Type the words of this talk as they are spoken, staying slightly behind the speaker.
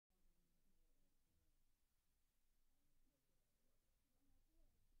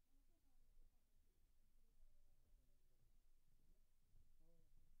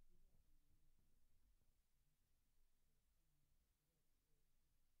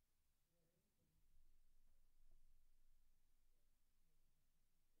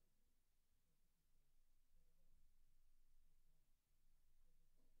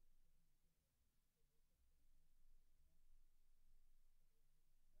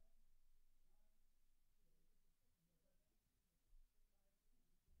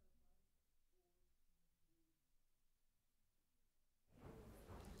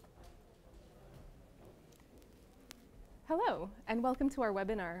Hello, and welcome to our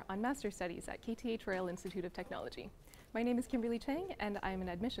webinar on Master Studies at KTH Royal Institute of Technology. My name is Kimberly Chang, and I'm an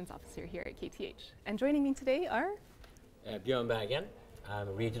admissions officer here at KTH. And joining me today are... Björn Bergen. I'm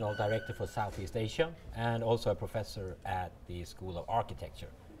a regional director for Southeast Asia and also a professor at the School of Architecture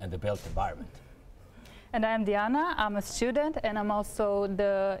and the Built Environment. And I'm Diana. I'm a student, and I'm also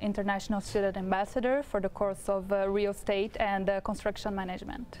the International Student Ambassador for the course of Real Estate and Construction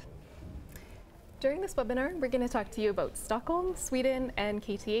Management. During this webinar, we're going to talk to you about Stockholm, Sweden, and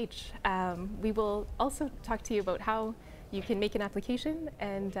KTH. We will also talk to you about how you can make an application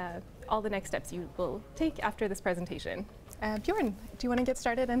and all the next steps you will take after this presentation. Björn, do you want to get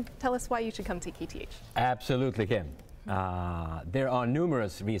started and tell us why you should come to KTH? Absolutely, Kim. There are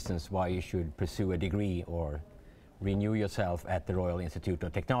numerous reasons why you should pursue a degree or renew yourself at the Royal Institute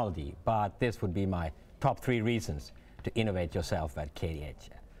of Technology, but this would be my top 3 reasons to innovate yourself at KTH.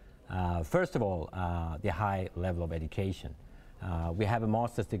 First of all, the high level of education. We have a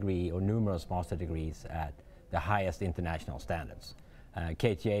master's degree or numerous master degrees at the highest international standards.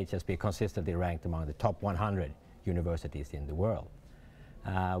 KTH has been consistently ranked among the top 100 universities in the world.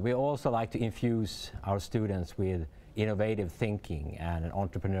 We also like to infuse our students with innovative thinking and an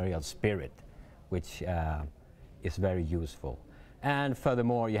entrepreneurial spirit, which is very useful. And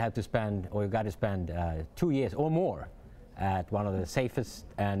furthermore, you have to spend, or you've got to spend 2 years or more at one of the safest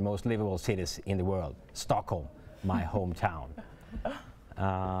and most livable cities in the world, Stockholm, my hometown.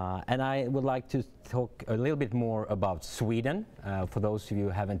 And I would like to talk a little bit more about Sweden, for those of you who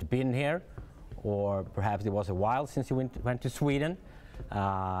haven't been here, or perhaps it was a while since you went to Sweden.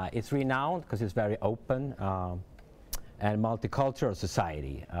 It's renowned because it's very open and multicultural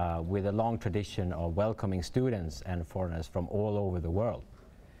society with a long tradition of welcoming students and foreigners from all over the world.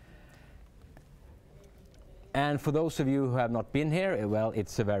 And for those of you who have not been here, well,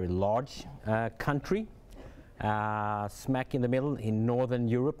 it's a very large country, smack in the middle in Northern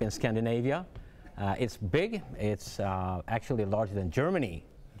Europe, in Scandinavia. It's big. It's actually larger than Germany,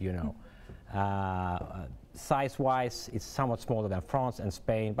 you know. Size-wise, it's somewhat smaller than France and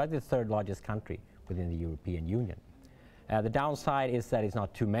Spain, but it's the 3rd largest country within the European Union. The downside is that it's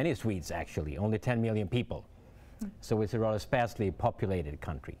not too many Swedes, actually, only 10 million people. So it's a rather sparsely populated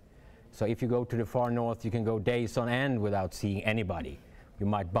country. So if you go to the far north, you can go days on end without seeing anybody. You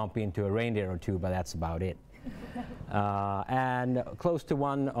might bump into a reindeer or 2, but that's about it. And close to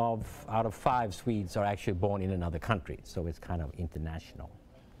 1 out of 5 Swedes are actually born in another country, so it's kind of international.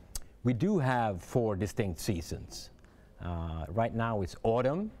 We do have 4 distinct seasons. Right now it's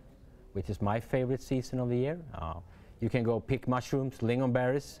autumn, which is my favorite season of the year. You can go pick mushrooms,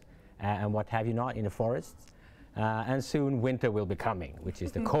 lingonberries, and what have you not in the forests. And soon winter will be coming, which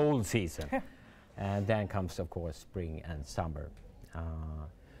is the cold season. And then comes, of course, spring and summer.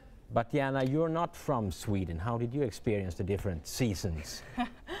 But Diana, you're not from Sweden. How did you experience the different seasons?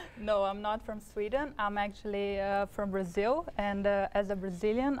 No, I'm not from Sweden. I'm actually from Brazil. And as a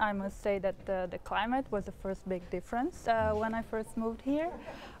Brazilian, I must say that the climate was the first big difference when I first moved here.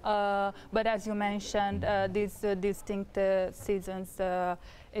 But as you mentioned, these distinct seasons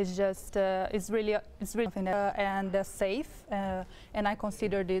is really and safe, and I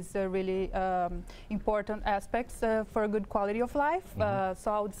consider these really important aspects for a good quality of life.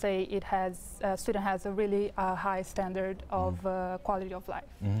 So I would say Sweden has a really high standard of quality of life.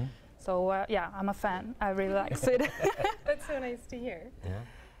 So yeah, I'm a fan. I really like Sweden. That's so nice to hear. Yeah.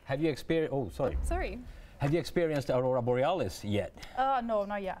 Have you experienced? Oh, sorry. Sorry. Have you experienced the Aurora Borealis yet? No,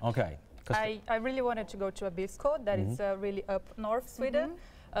 not yet. Okay. I really wanted to go to Abisko, that is really up north Sweden.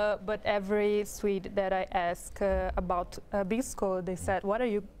 But every Swede that I ask about Abisko, they said, "What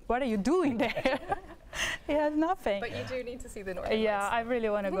are you doing there?" He has nothing. But you do need to see the northern Yeah, lights. I really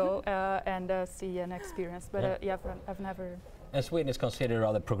want to go and see and experience. But yeah, I've never. And Sweden is considered a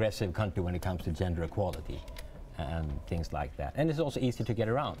rather progressive country when it comes to gender equality and things like that. And it's also easy to get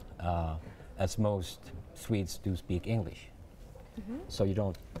around, as most Swedes do speak English. So you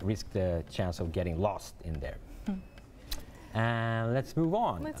don't risk the chance of getting lost in there. And let's move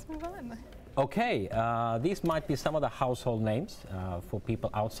on. Let's move on. Okay, these might be some of the household names for people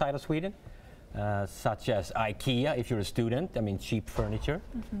outside of Sweden, such as IKEA if you're a student. I mean, cheap furniture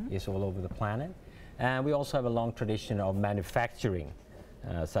is all over the planet. And we also have a long tradition of manufacturing,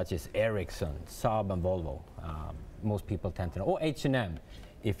 such as Ericsson, Saab and Volvo. Most people tend to know, or H&M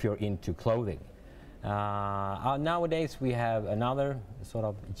if you're into clothing. Nowadays we have another sort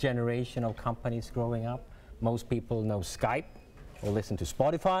of generation of companies growing up. Most people know Skype or listen to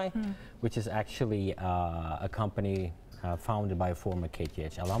Spotify, which is actually a company founded by a former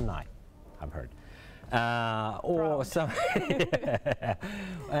KTH alumni, I've heard. Or some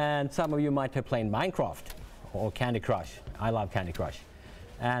and some of you might have played Minecraft or Candy Crush. I love Candy Crush.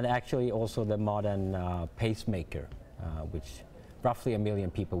 And actually also the modern pacemaker, which roughly 1 million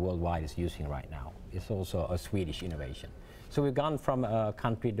people worldwide is using right now. It's also a Swedish innovation. So we've gone from a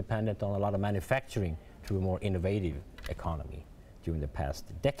country dependent on a lot of manufacturing to a more innovative economy during the past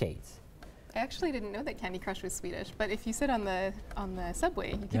decades. I actually didn't know that Candy Crush was Swedish, but if you sit on the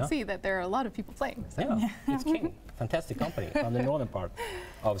subway, you can see that there are a lot of people playing. So. Yeah, it's King. Fantastic company from the northern part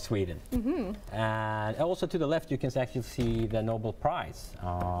of Sweden. And also to the left, you can actually see the Nobel Prize,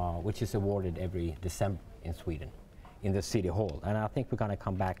 which is awarded every December in Sweden, in the City Hall. And I think we're going to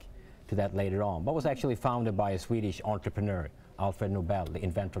come back to that later on. But was actually founded by a Swedish entrepreneur, Alfred Nobel, the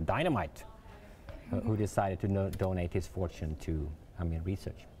inventor of dynamite, who decided to donate his fortune to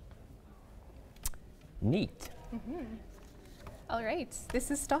research. Neat. All right, this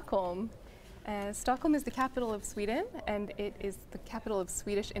is Stockholm. Stockholm is the capital of Sweden, and it is the capital of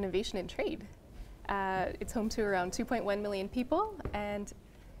Swedish innovation and trade. It's home to around 2.1 million people, and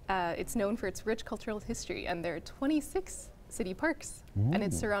it's known for its rich cultural history, and there are 26 city parks, and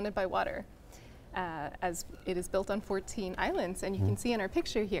it's surrounded by water, as it is built on 14 islands, and you can see in our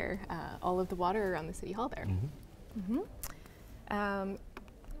picture here all of the water around the city hall there.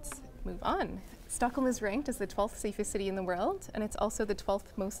 Let's move on. Stockholm is ranked as the 12th safest city in the world, and it's also the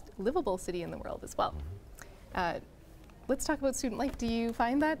 12th most livable city in the world as well. Let's talk about student life. Do you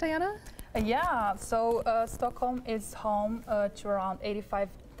find that, Diana? Yeah, so Stockholm is home to around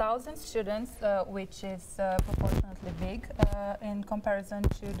 85,000 students, which is proportionately big in comparison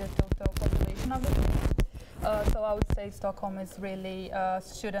to the total population of the city. So I would say Stockholm is really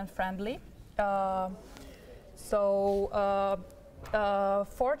student-friendly.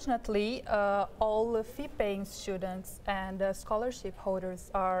 Fortunately, all fee-paying students and scholarship holders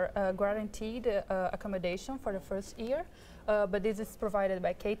are guaranteed accommodation for the first year, but this is provided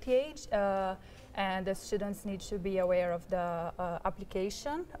by KTH, and the students need to be aware of the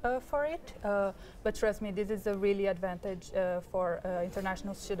application for it. But trust me, this is a really advantage for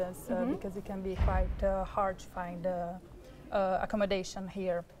international students because it can be quite hard to find accommodation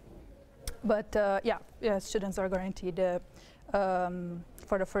here. But yeah, students are guaranteed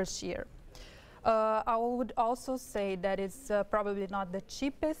for the first year. I would also say that it's probably not the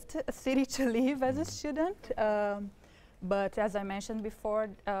cheapest city to live as a student, but as I mentioned before,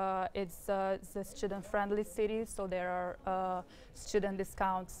 it's a student-friendly city, so there are student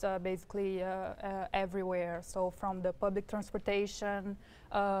discounts basically everywhere. So from the public transportation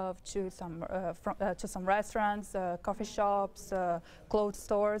to some restaurants, coffee shops, clothes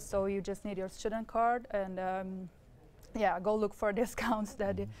stores. So you just need your student card and yeah, go look for discounts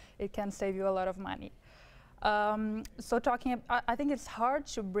that it can save you a lot of money. So I think it's hard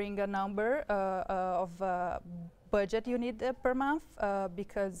to bring a number of budget you need per month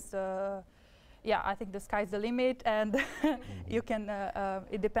because yeah, I think the sky's the limit, and you can.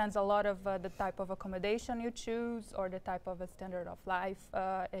 It depends a lot of the type of accommodation you choose or the type of a standard of life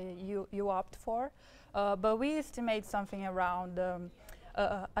you opt for. But we estimate something around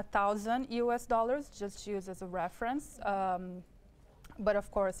 $1,000 US, just to use as a reference. But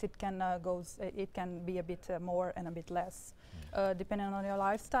of course, it can it can be a bit more and a bit less, depending on your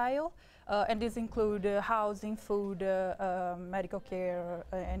lifestyle. And these include housing, food, medical care,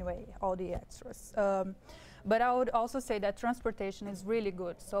 anyway, all the extras. But I would also say that transportation is really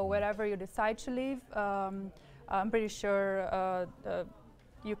good. So wherever you decide to live, I'm pretty sure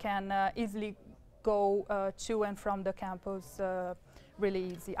you can easily go to and from the campus really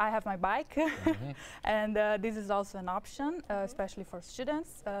easy. I have my bike, and this is also an option, especially for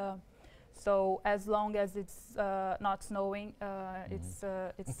students. So as long as it's not snowing, it's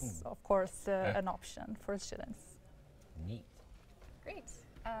of course an option for students. Neat. Great.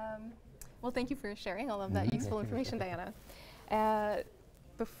 Well, thank you for sharing all of that useful information, Diana.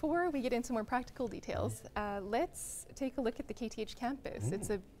 Before we get into more practical details, let's take a look at the KTH campus. It's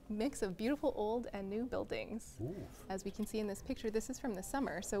a mix of beautiful old and new buildings. As we can see in this picture, this is from the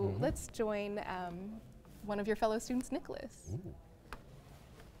summer. So let's join one of your fellow students, Nicholas.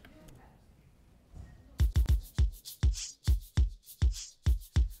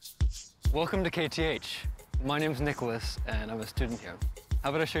 Welcome to KTH. My name's Nicholas, and I'm a student here. How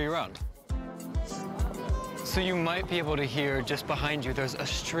about I show you around? So you might be able to hear just behind you, there's a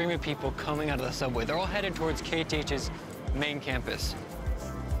stream of people coming out of the subway. They're all headed towards KTH's main campus.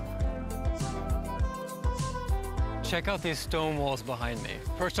 Check out these stone walls behind me.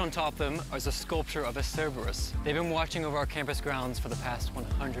 Perched on top of them is a sculpture of a Cerberus. They've been watching over our campus grounds for the past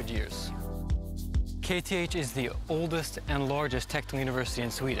 100 years. KTH is the oldest and largest technical university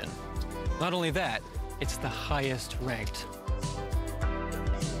in Sweden. Not only that, it's the highest ranked.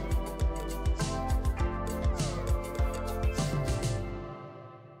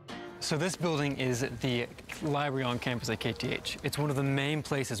 So this building is the library on campus at KTH. It's one of the main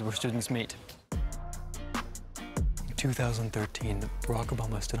places where students meet. In 2013, Barack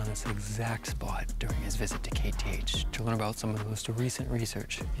Obama stood on this exact spot during his visit to KTH to learn about some of the most recent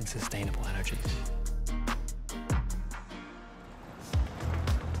research in sustainable energy.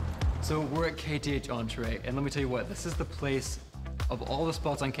 So we're at KTH Entree, and let me tell you what, this is the place of all the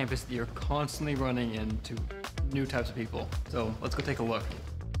spots on campus that you're constantly running into new types of people. So let's go take a look.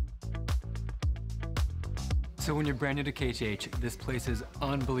 So when you're brand new to KTH, this place is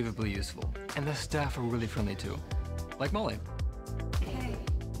unbelievably useful. And the staff are really friendly too, like Molly. Hey.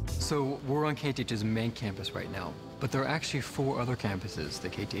 So we're on KTH's main campus right now, but there are actually 4 other campuses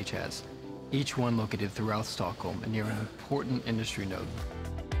that KTH has, each one located throughout Stockholm and near an important industry node.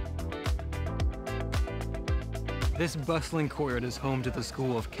 This bustling courtyard is home to the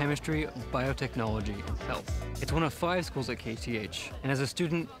School of Chemistry, Biotechnology, and Health. It's one of 5 schools at KTH, and as a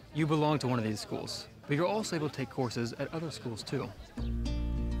student, you belong to one of these schools. But you're also able to take courses at other schools too.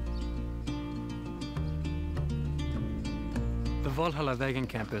 The Valhallavägen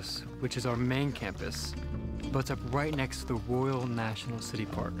campus, which is our main campus, butts up right next to the Royal National City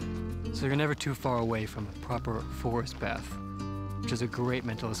Park. So you're never too far away from a proper forest path, which is a great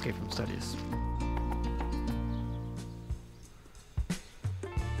mental escape from studies.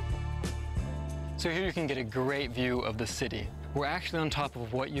 So here you can get a great view of the city. We're actually on top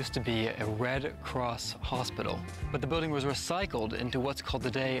of what used to be a Red Cross hospital, but the building was recycled into what's called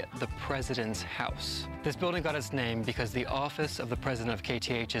today the President's House. This building got its name because the office of the President of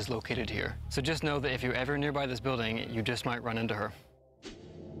KTH is located here. So just know that if you're ever nearby this building, you just might run into her.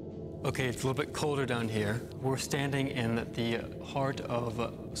 Okay, it's a little bit colder down here. We're standing in the heart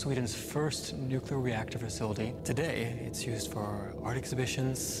of Sweden's first nuclear reactor facility. Today, it's used for art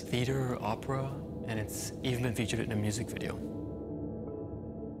exhibitions, theater, opera, and it's even been featured in a music video.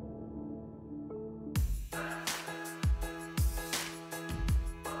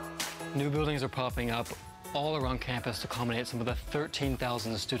 New buildings are popping up all around campus to accommodate some of the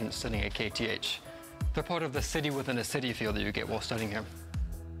 13,000 students studying at KTH. They're part of the city within a city feel that you get while studying here.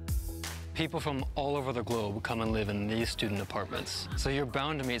 People from all over the globe come and live in these student apartments, so you're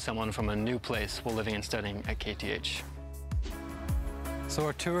bound to meet someone from a new place while living and studying at KTH. So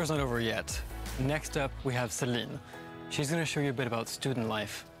our tour is not over yet. Next up, we have Celine. She's going to show you a bit about student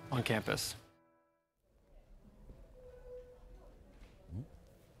life on campus.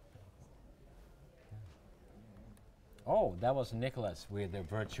 Oh, that was Nicholas with the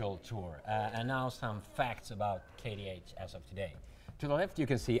virtual tour. And now some facts about KTH as of today. To the left, you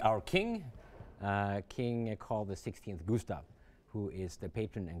can see our king, King called the 16th Gustav, who is the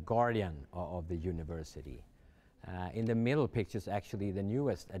patron and guardian of the university. In the middle picture is actually the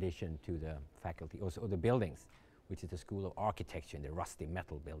newest addition to the faculty, also the buildings, which is the School of Architecture in the rusty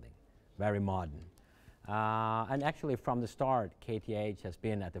metal building, very modern. And actually from the start, KTH has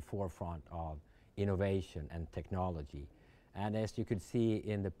been at the forefront of innovation and technology. And as you could see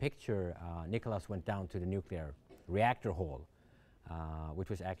in the picture, Nicholas went down to the nuclear reactor hall, which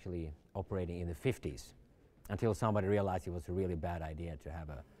was actually operating in the 50s, until somebody realized it was a really bad idea to have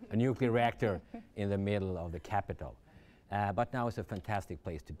a nuclear reactor in the middle of the capital. But now it's a fantastic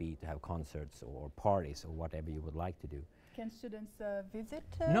place to be, to have concerts or parties or whatever you would like to do. Can students visit?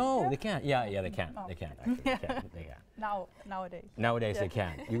 No, there? they can't. Yeah, they can. Oh. They can, actually. They can. Nowadays. Nowadays Yeah. they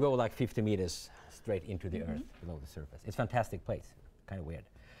can. You go like 50 meters straight into the earth below the surface. It's a fantastic place, kind of weird.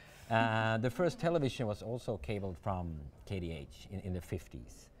 The first television was also cabled from KTH in the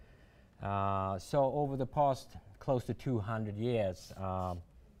 50s. So over the past close to 200 years,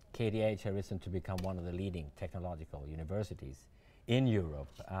 KTH has risen to become one of the leading technological universities in Europe.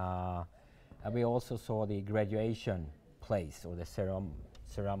 And we also saw the graduation place or the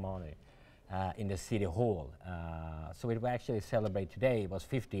ceremony in the city hall. So it will actually celebrate today. It was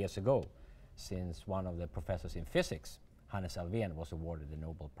 50 years ago since one of the professors in physics, Hannes Alfvén, was awarded the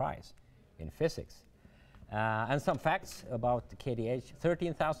Nobel Prize in physics. And some facts about the KTH: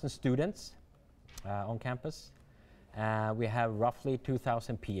 13,000 students on campus. We have roughly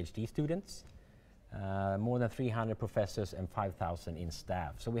 2,000 PhD students, more than 300 professors and 5,000 in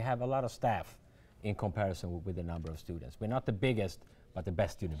staff. So we have a lot of staff in comparison with the number of students. We're not the biggest, but the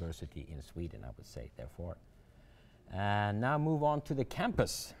best university in Sweden, I would say, therefore. And now move on to the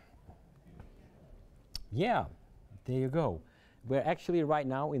campus. Yeah, there you go. We're actually right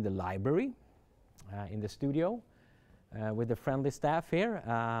now in the library, in the studio, with the friendly staff here.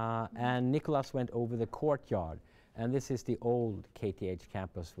 And Nicholas went over the courtyard. And this is the old KTH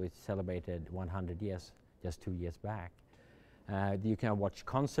campus, which celebrated 100 years just 2 years back. You can watch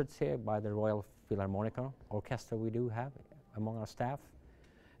concerts here by the Royal Philharmonic Orchestra we do have among our staff.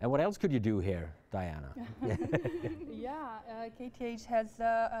 And what else could you do here, Diana? Yeah, KTH has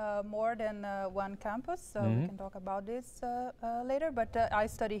more than one campus, so we can talk about this later. But I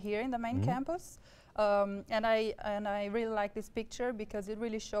study here in the main campus, and I really like this picture because it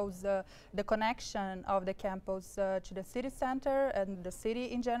really shows the connection of the campus to the city center and the city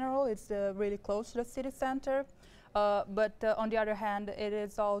in general. It's really close to the city center. But on the other hand, it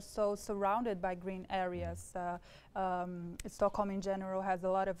is also surrounded by green areas. Stockholm in general has a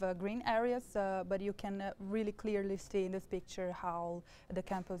lot of green areas, but you can really clearly see in this picture how the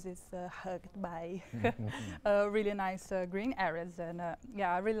campus is hugged by really nice green areas. And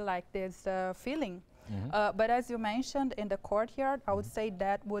yeah, I really like this feeling. But as you mentioned, in the courtyard, I would say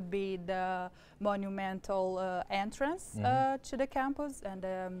that would be the monumental entrance to the campus,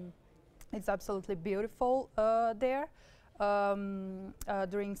 and it's absolutely beautiful there.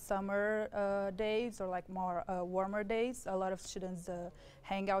 During summer days or like more warmer days, a lot of students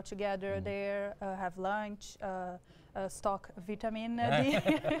hang out together there, have lunch, stock vitamin D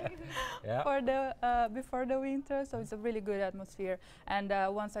for the before the winter. So it's a really good atmosphere. And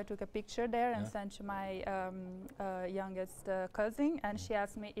once I took a picture there and sent to my youngest cousin, and she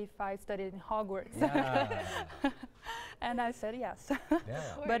asked me if I studied in Hogwarts. And I said yes.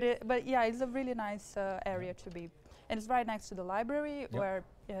 But yeah, it's a really nice area to be. And it's right next to the library where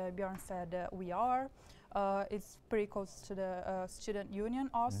Björn said we are. It's pretty close to the student union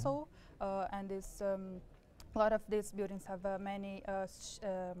also, and this a lot of these buildings have many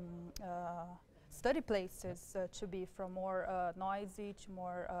study places to be, from more noisy to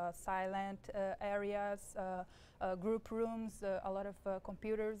more silent areas, group rooms, a lot of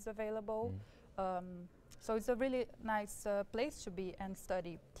computers available. So it's a really nice place to be and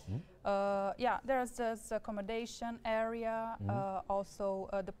study. Yeah, there's this accommodation area, also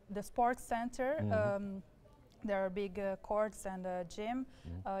the sports center. There are big courts and a gym.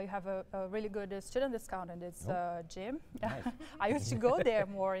 You have a really good student discount in this gym. Nice. I used to go there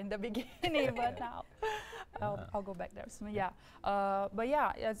more in the beginning, but now I'll go back there. So yeah, but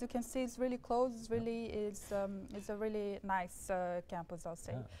yeah, as you can see, it's really close. It's really it's a really nice campus, I'll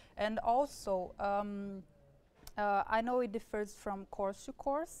say. And also, I know it differs from course to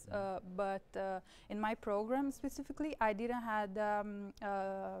course, but in my program specifically, I didn't have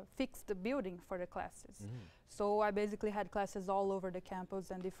fixed building for the classes. So I basically had classes all over the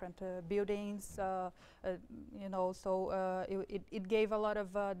campus and different buildings, you know, so it gave a lot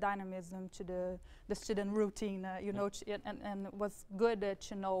of dynamism to the student routine, you know, and it was good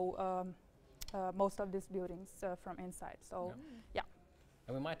to know most of these buildings from inside. So, yeah.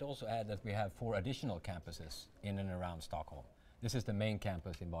 And we might also add that we have 4 additional campuses in and around Stockholm. This is the main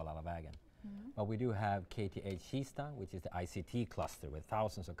campus in Valallavägen. But we do have KTH Kista, which is the ICT cluster with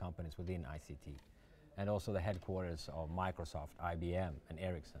thousands of companies within ICT. And also the headquarters of Microsoft, IBM, and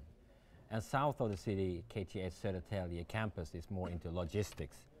Ericsson. And south of the city, KTH Södertälje campus is more into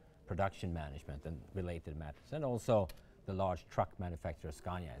logistics, production management, and related matters. And also the large truck manufacturer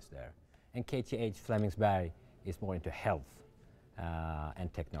Scania is there. And KTH Flemingsberg is more into health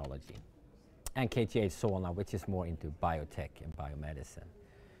and technology. And KTH Solna, which is more into biotech and biomedicine.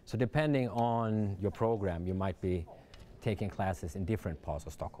 So depending on your program, you might be taking classes in different parts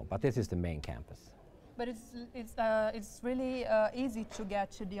of Stockholm, but this is the main campus. But it's really easy to get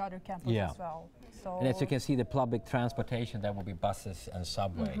to the other campus as well. So and as you can see, the public transportation, that will be buses and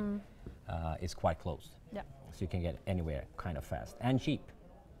subway, is quite close. Yeah. So you can get anywhere kind of fast and cheap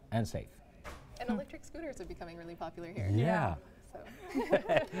and safe. And electric scooters are becoming really popular here. Yeah. So.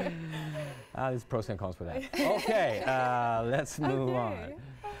 There's pros and cons for that. Okay, let's move on.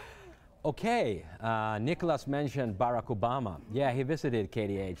 Okay, Nicholas mentioned Barack Obama. Yeah, he visited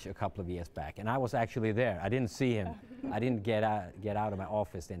KTH a couple of years back, and I was actually there. I didn't see him. I didn't get out of my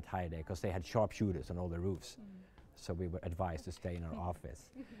office the entire day because they had sharpshooters on all the roofs. So we were advised to stay in our office.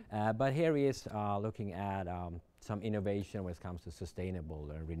 But here he is looking at some innovation when it comes to sustainable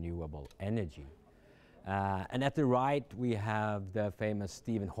and renewable energy. And at the right, we have the famous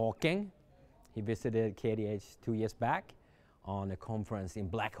Stephen Hawking. He visited KTH 2 years back on a conference in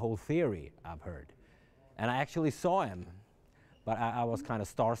black hole theory, I've heard. And I actually saw him, but I was kind of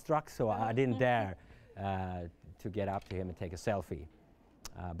starstruck, so I didn't dare to get up to him and take a selfie.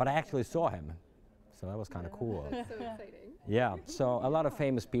 But I actually saw him, so that was kind of cool. That's so exciting. Yeah, so a lot of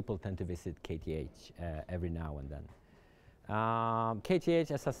famous people tend to visit KTH every now and then.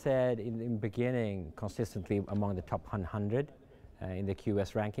 KTH, as I said in the beginning, consistently among the top 100 in the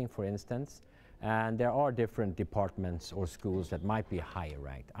QS ranking, for instance. And there are different departments or schools that might be higher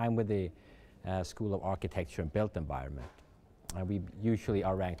ranked. I'm with the School of Architecture and Built Environment. We usually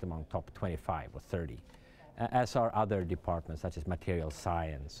are ranked among top 25 or 30. as are other departments such as material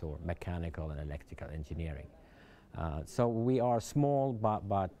science or mechanical and electrical engineering. So we are small,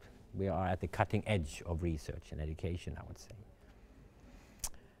 but we are at the cutting edge of research and education, I would say.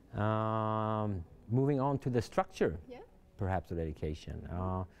 Moving on to the structure, perhaps, of education.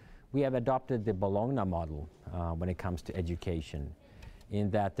 We have adopted the Bologna model when it comes to education, in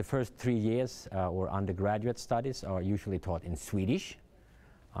that the first 3 years or undergraduate studies are usually taught in Swedish.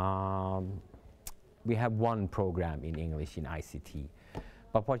 We have one program in English in ICT.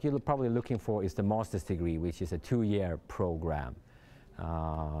 But what you're probably looking for is the master's degree, which is a 2-year program.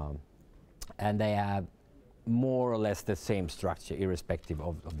 And they have more or less the same structure, irrespective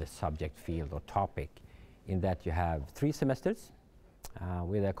of the subject field or topic, in that you have 3 semesters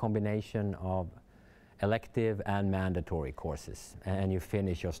with a combination of elective and mandatory courses. And you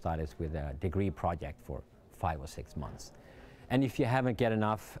finish your studies with a degree project for 5 or 6 months. And if you haven't get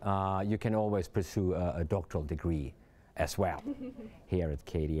enough, you can always pursue a doctoral degree as well here at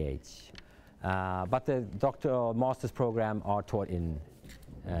KTH. But the doctoral master's program are taught in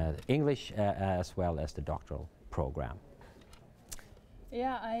English as well as the doctoral program.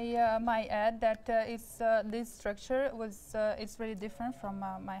 Yeah, I might add that this structure was it's really different from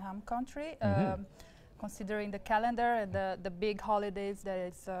my home country, considering the calendar and the big holidays that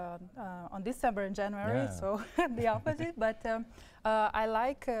is on December and January, so the opposite. But I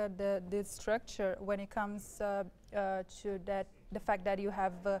like this structure when it comes to the fact that you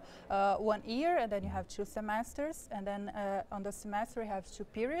have 1 year and then you have 2 semesters, and then on the semester you have 2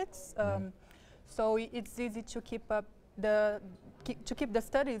 periods. So it's easy to keep up the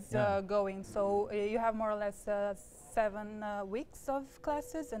studies going. So you have more or less 7 weeks of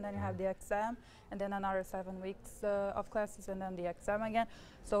classes, and then you have the exam, and then another 7 weeks of classes, and then the exam again.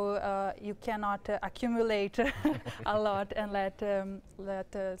 So you cannot accumulate a lot and let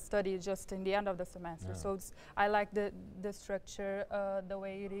study just in the end of the semester. So I like the structure the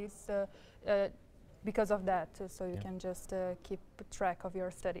way it is because of that. So you can just keep track of your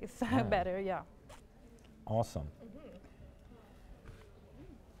studies better. Awesome.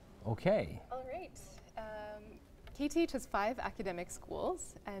 Okay. All right. KTH has 5 academic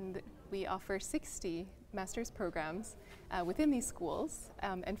schools, and we offer 60 master's programs within these schools,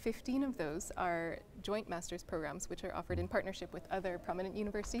 and 15 of those are joint master's programs, which are offered in partnership with other prominent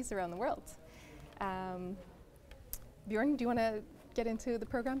universities around the world. Bjorn, do you want to get into the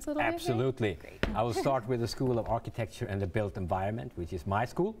programs a little bit? Absolutely. Great. I will start with the School of Architecture and the Built Environment, which is my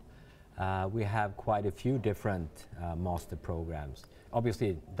school. We have quite a few different master programs.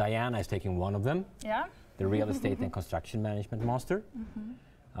 Obviously, Diana is taking one of them, the Real Estate and Construction Management Master.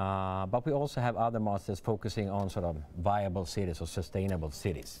 But we also have other masters focusing on sort of viable cities or sustainable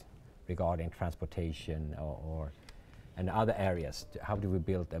cities regarding transportation and other areas. How do we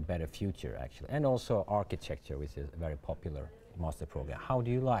build a better future, actually? And also architecture, which is a very popular master program. How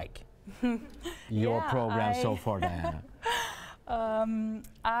do you like your program so far, Diana?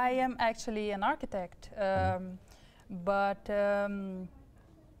 I am actually an architect, but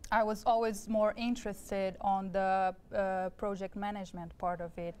I was always more interested on the project management part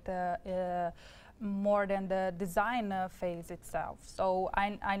of it, more than the design phase itself. So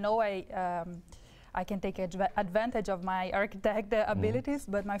I know I can take advantage of my architect abilities,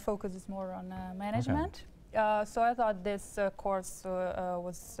 but my focus is more on management. So I thought this course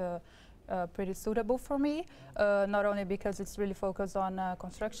was pretty suitable for me, not only because it's really focused on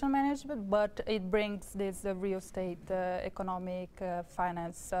construction management, but it brings this real estate, economic,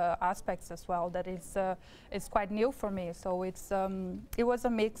 finance aspects as well. That is quite new for me. So it was a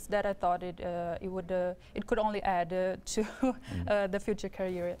mix that I thought it could only add to the future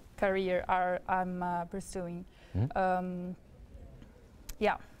career I'm pursuing.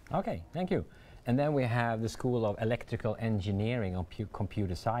 Okay, thank you. And then we have the School of Electrical Engineering and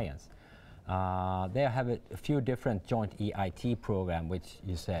Computer Science. They have a few different joint EIT programs, which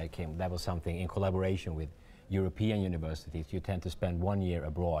you said that was something in collaboration with European universities. You tend to spend 1 year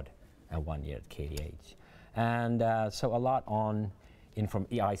abroad and 1 year at KTH. And so a lot from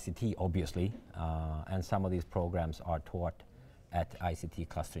ICT, obviously, and some of these programs are taught at ICT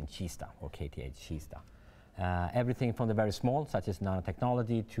cluster in Kista, or KTH Kista. Everything from the very small, such as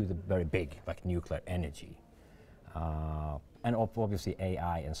nanotechnology, to the very big, like nuclear energy. And obviously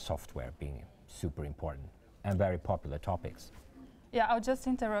AI and software being super important and very popular topics. Yeah, I'll just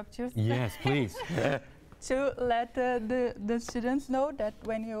interrupt you. Yes, please. To let the students know that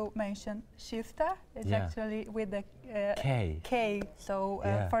when you mention Kista, it's actually with the K. So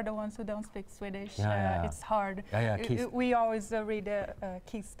for the ones who don't speak Swedish, it's hard. We always read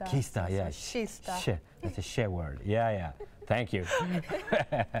Kista. Kista, so Kista. That's a she word. Thank you.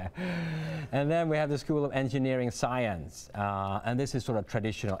 And then we have the School of Engineering Science. And this is sort of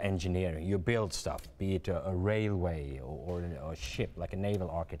traditional engineering. You build stuff, be it a railway or a ship, like a naval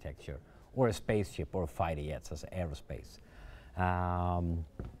architecture, or a spaceship or a fighter jets as aerospace.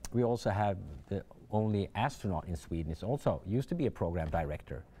 We also have the only astronaut in Sweden. It's also used to be a program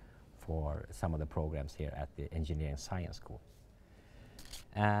director for some of the programs here at the Engineering Science School.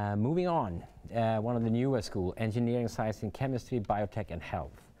 Moving on, one of the newest schools, Engineering Science in Chemistry, Biotech and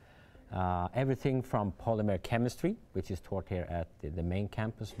Health. Everything from polymer chemistry, which is taught here at the main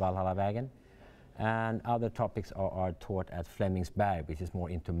campus, Valhallavägen, and other topics are taught at Flemingsberg, which is more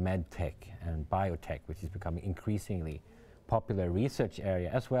into medtech and biotech, which is becoming increasingly popular research area,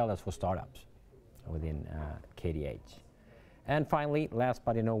 as well as for startups within KTH. And finally, last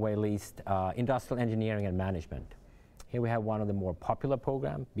but in no way least, Industrial Engineering and Management. Here we have one of the more popular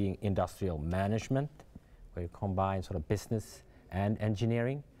programs, being Industrial Management, where you combine sort of business and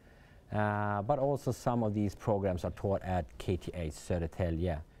engineering. But also some of these programs are taught at KTH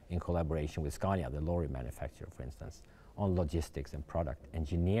Södertälje in collaboration with Scania, the lorry manufacturer, for instance, on logistics and product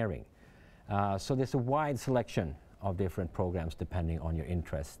engineering. So there's a wide selection of different programs depending on your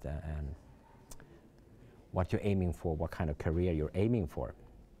interest and what you're aiming for, what kind of career you're aiming for.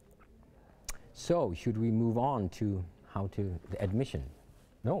 So should we move on to the admission?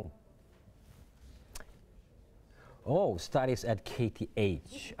 No. Oh, studies at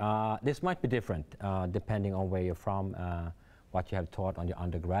KTH. This might be different depending on where you're from, what you have taught on your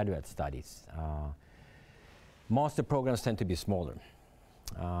undergraduate studies. Master programs tend to be smaller.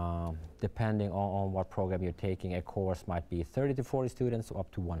 Depending on what program you're taking, a course might be 30 to 40 students, or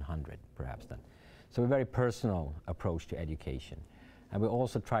up to 100 perhaps then. So a very personal approach to education. And we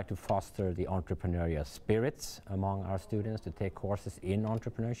also try to foster the entrepreneurial spirits among our students to take courses in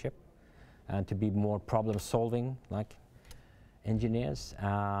entrepreneurship and to be more problem solving like engineers.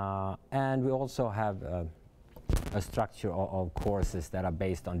 And we also have a structure of courses that are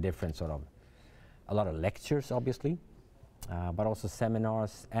based on different sort of, a lot of lectures obviously, but also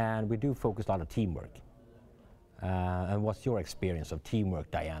seminars, and we do focus a lot on teamwork. And what's your experience of teamwork,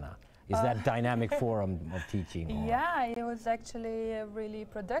 Diana? Is that dynamic forum of teaching? Or? Yeah, it was actually really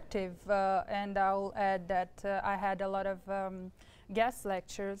productive, and I'll add that I had a lot of guest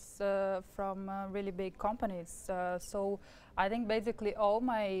lectures from really big companies. So I think basically all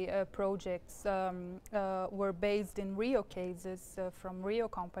my projects were based in real cases from real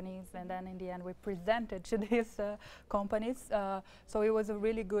companies, and then in the end we presented to these companies. So it was a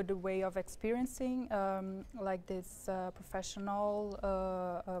really good way of experiencing like this professional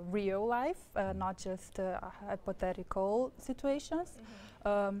real life, not just hypothetical situations.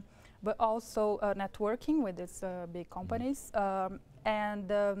 But also networking with these big companies.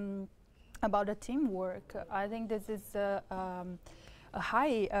 And about the teamwork, I think this is a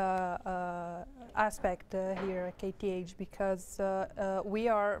high aspect here at KTH, because we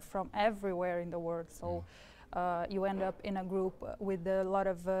are from everywhere in the world. So you end up in a group with a lot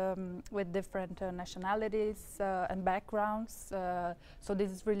of with different nationalities and backgrounds. So this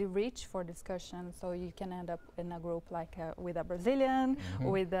is really rich for discussion. So you can end up in a group like with a Brazilian,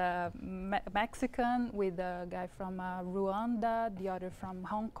 with a Mexican, with a guy from Rwanda, the other from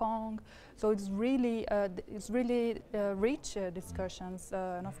Hong Kong. So it's really rich discussions,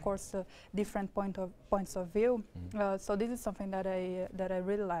 and of course different points of view. So this is something that I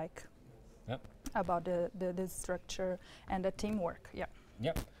really like. Yep. About the structure and the teamwork. Yeah.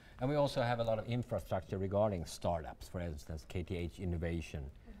 Yep. And we also have a lot of infrastructure regarding startups, for instance, KTH Innovation,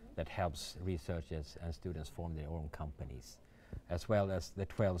 that helps researchers and students form their own companies, as well as the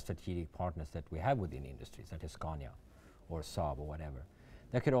 12 strategic partners that we have within industries, such as Scania or Saab or whatever.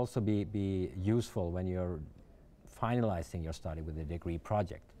 That could also be useful when you're finalizing your study with a degree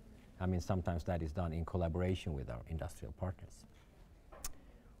project. I mean, sometimes that is done in collaboration with our industrial partners.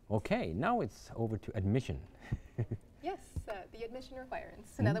 Okay, now it's over to admission. Yes, the admission requirements.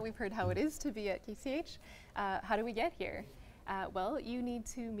 So now that we've heard how it is to be at KTH, how do we get here? Well, you need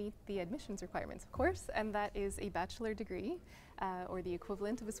to meet the admissions requirements, of course, and that is a bachelor degree, or the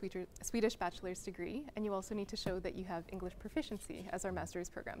equivalent of a Swedish bachelor's degree, and you also need to show that you have English proficiency, as our master's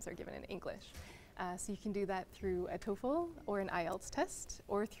programs are given in English. So you can do that through a TOEFL or an IELTS test,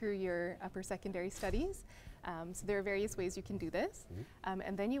 or through your upper secondary studies. So there are various ways you can do this.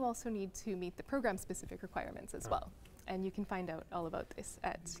 And then you also need to meet the program-specific requirements as well. And you can find out all about this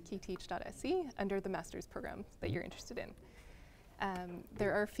at kth.se under the master's program that you're interested in.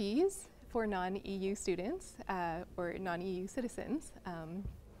 There are fees for non-EU students or non-EU citizens.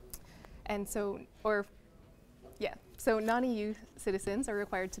 So non-EU citizens are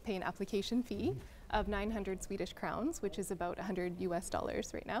required to pay an application fee of 900 Swedish crowns, which is about $100 US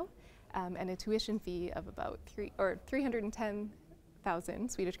right now, and a tuition fee of about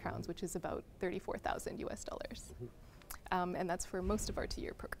 310,000 Swedish crowns, which is about 34,000 US dollars. And that's for most of our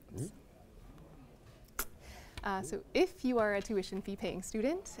 2-year programs. So if you are a tuition fee paying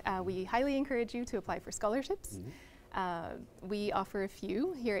student, we highly encourage you to apply for scholarships. We offer a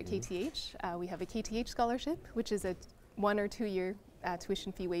few here at KTH. We have a KTH scholarship, which is a 1 or 2 year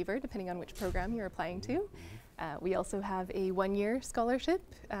tuition fee waiver, depending on which program you're applying to. We also have a 1-year scholarship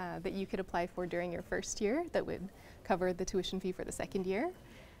that you could apply for during your first year that would cover the tuition fee for the second year.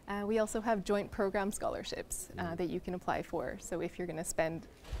 We also have joint program scholarships that you can apply for. So if you're going to spend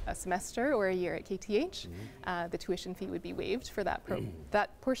a semester or a year at KTH, the tuition fee would be waived for that,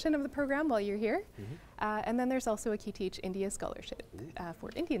 that portion of the program while you're here. And then there's also a KTH India scholarship for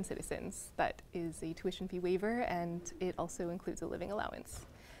Indian citizens. That is a tuition fee waiver, and it also includes a living allowance.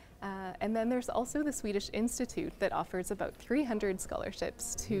 And then there's also the Swedish Institute that offers about 300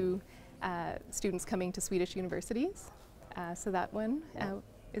 scholarships to students coming to Swedish universities. So that one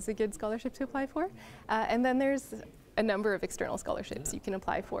is a good scholarship to apply for. And then there's a number of external scholarships you can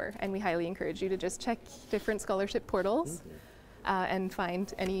apply for, and we highly encourage you to just check different scholarship portals and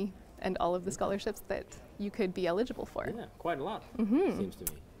find any and all of the scholarships that you could be eligible for. Yeah, quite a lot, seems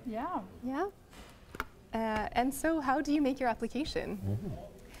to me. Yeah. Yeah. And so how do you make your application?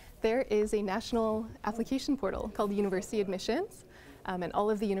 There is a national application portal called University Admissions, and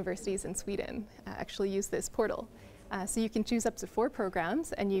all of the universities in Sweden actually use this portal. So you can choose up to 4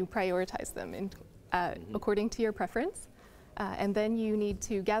 programs, and you prioritize them according to your preference. And then you need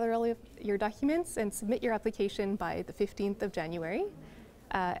to gather all of your documents and submit your application by the 15th of January.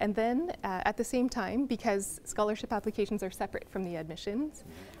 And then at the same time, because scholarship applications are separate from the admissions,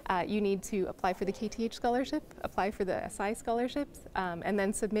 you need to apply for the KTH scholarship, apply for the SI scholarships, and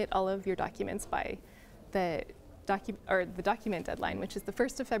then submit all of your documents by the document deadline, which is the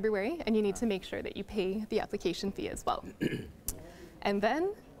 1st of February, and you need to make sure that you pay the application fee as well. And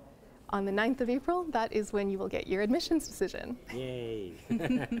then on the 9th of April, that is when you will get your admissions decision. Yay!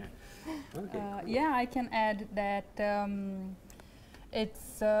 Yeah, I can add that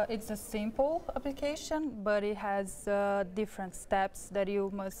it's a simple application, but it has different steps that you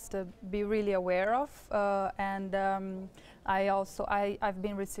must be really aware of. I've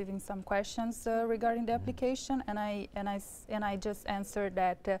been receiving some questions regarding the application, and I just answered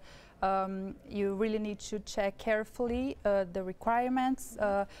that you really need to check carefully the requirements,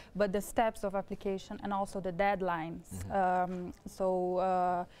 but the steps of application and also the deadlines.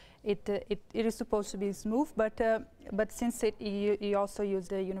 It is supposed to be smooth, but since you also use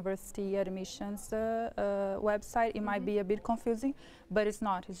the university admissions website, it might be a bit confusing, but it's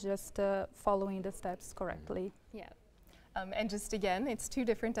not. It's just following the steps correctly. Yeah. And just again, it's 2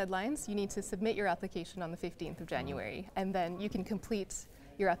 different deadlines. You need to submit your application on the 15th of January, and then you can complete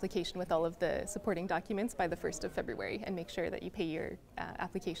your application with all of the supporting documents by the 1st of February, and make sure that you pay your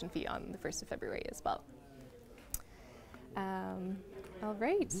application fee on the 1st of February as well. All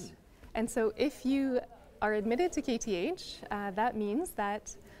right. And so if you are admitted to KTH, that means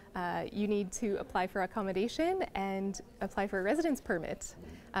that you need to apply for accommodation and apply for a residence permit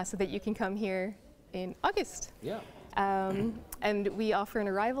so that you can come here in August. Yeah. And we offer an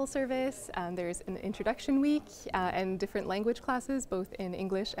arrival service. There's an introduction week and different language classes, both in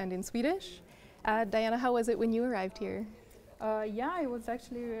English and in Swedish. Diana, how was it when you arrived here? Yeah, it was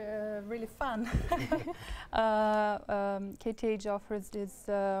actually really fun. KTH offers this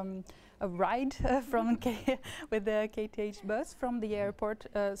a ride with the KTH bus from the airport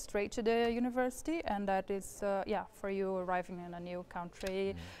straight to the university, and that is for you arriving in a new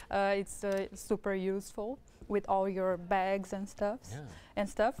country. It's super useful with all your bags and stuff.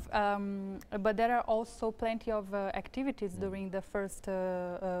 But there are also plenty of activities during the first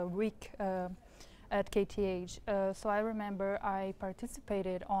week at KTH. So I remember I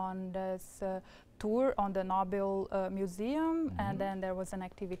participated on this tour on the Nobel Museum, and then there was an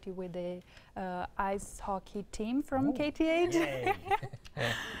activity with the ice hockey team from KTH.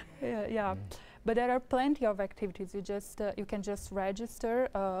 Yeah. But there are plenty of activities. You can just register.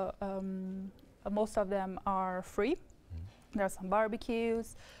 Most of them are free. There are some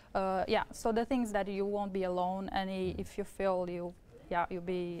barbecues. So the things that you won't be alone, and if you feel you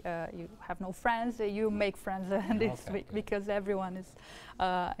have no friends, you make friends this week, because everyone is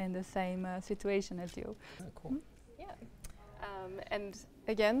in the same situation as you. Cool. Yeah. And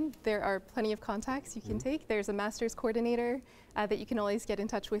again, there are plenty of contacts you can take. There's a master's coordinator that you can always get in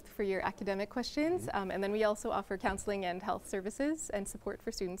touch with for your academic questions. And then we also offer counseling and health services and support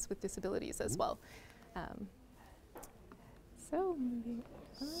for students with disabilities as well. So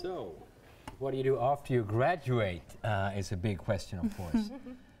What do you do after you graduate is a big question, of course.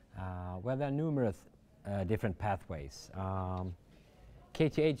 Well, there are numerous different pathways.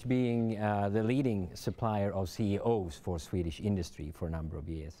 KTH being the leading supplier of CEOs for Swedish industry for a number of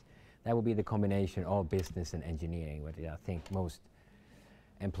years. That will be the combination of business and engineering, what I think most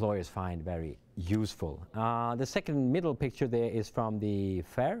employers find very useful. The second middle picture there is from the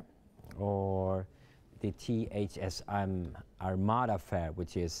fair, or the THS Armada Fair,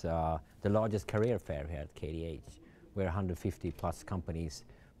 which is the largest career fair here at KTH, where 150 plus companies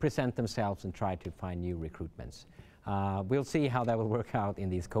present themselves and try to find new recruitments. We'll see how that will work out in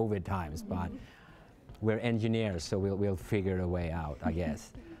these COVID times, but we're engineers, so we'll figure a way out, I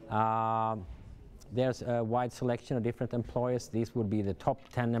guess. There's a wide selection of different employers. These would be the top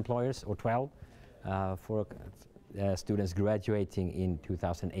 10 employers, or 12, for students graduating in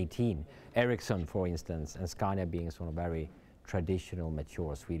 2018. Ericsson, for instance, and Scania being sort of very traditional,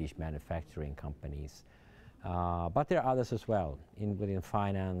 mature Swedish manufacturing companies. But there are others as well, within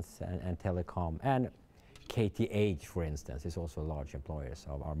finance and telecom. And KTH, for instance, is also large employers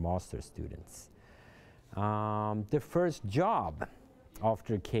of our master's students. The first job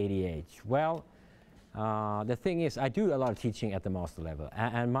after KTH, well, the thing is, I do a lot of teaching at the master level,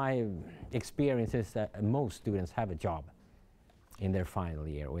 and my experience is that most students have a job in their final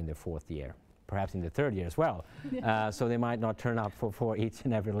year or in their fourth year, perhaps in the third year as well. So they might not turn up for each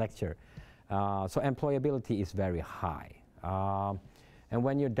and every lecture. So employability is very high. And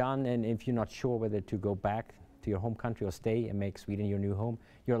when you're done, and if you're not sure whether to go back to your home country or stay and make Sweden your new home,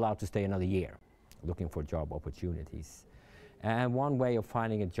 you're allowed to stay another year looking for job opportunities. And one way of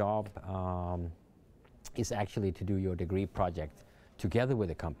finding a job is actually to do your degree project together with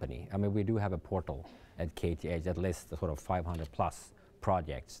a company. I mean, we do have a portal at KTH that lists the sort of 500 plus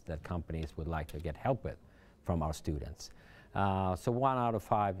projects that companies would like to get help with from our students. So 1 out of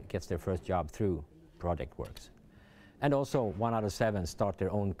 5 gets their first job through Project Works. And also 1 out of 7 start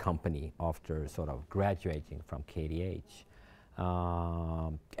their own company after sort of graduating from KTH.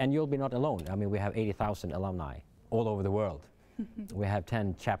 And you'll be not alone. I mean, we have 80,000 alumni all over the world. We have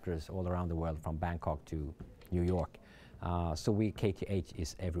 10 chapters all around the world, from Bangkok to New York. So KTH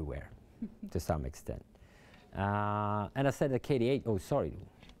is everywhere to some extent. And I said that KTH, oh, sorry.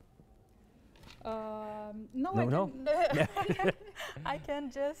 No. I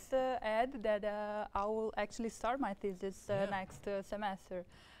can just add that I will actually start my thesis next semester.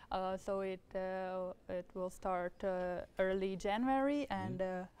 So it will start early January, and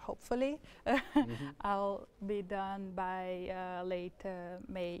hopefully I'll be done by late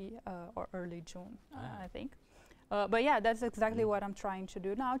May or early June, I think. But yeah, that's exactly what I'm trying to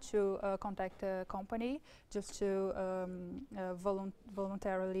do now, to contact a company just to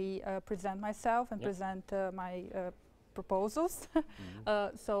voluntarily present myself and present my proposals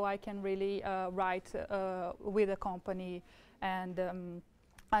so I can really write with a company. And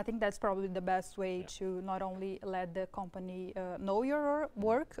I think that's probably the best way to not only let the company know your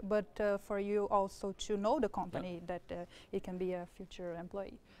work, but for you also to know the company that it can be a future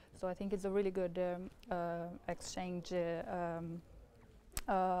employee. So I think it's a really good exchange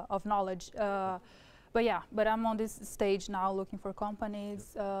of knowledge. But I'm on this stage now looking for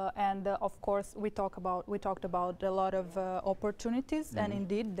companies, and of course we talked about a lot of opportunities, and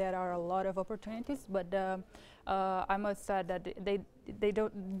indeed there are a lot of opportunities. But I must say that they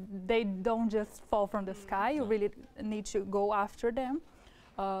don't just fall from the sky. You really need to go after them.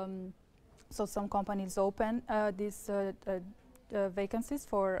 So some companies open these vacancies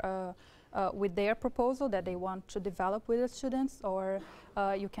for with their proposal that they want to develop with the students, or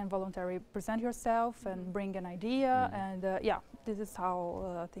you can voluntarily present yourself and bring an idea, and this is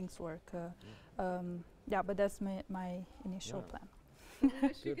how things work. But that's my initial plan.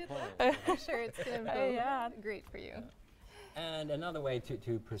 Wish you good luck. I'm sure it's going to be great for you. And another way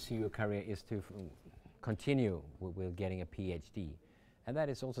to pursue your career is to continue with getting a PhD. And that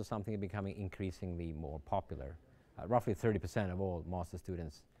is also something becoming increasingly more popular. Roughly 30% of all master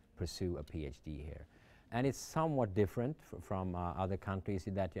students pursue a PhD here. And it's somewhat different from other countries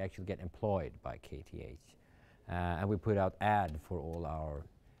in that you actually get employed by KTH. And we put out ad for all our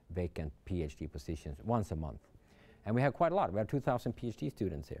vacant PhD positions once a month. And we have quite a lot. We have 2,000 PhD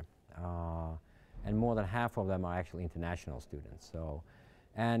students here. And more than half of them are actually international students. So,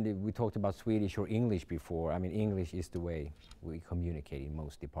 and we talked about Swedish or English before. I mean, English is the way we communicate in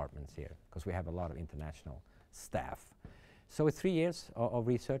most departments here, because we have a lot of international staff. So it's 3 years of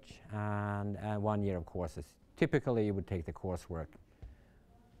research and 1 year of courses. Typically, you would take the coursework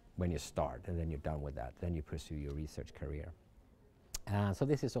when you start, and then you're done with that. Then you pursue your research career. So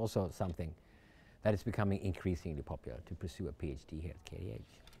this is also something that is becoming increasingly popular, to pursue a PhD here at KTH.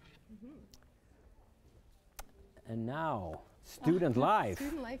 And now, student life.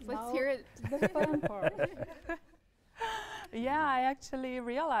 Student life, let's Now hear it. The fun part. Yeah, I actually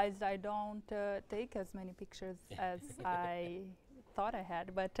realized I don't take as many pictures as I thought I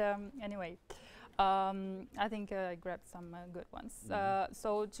had. But anyway, I think I grabbed some good ones.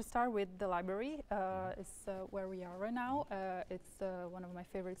 So to start with, the library is where we are right now. It's one of my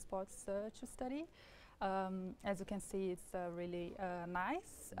favorite spots to study. As you can see, it's really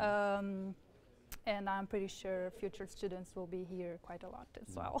nice. And I'm pretty sure future students will be here quite a lot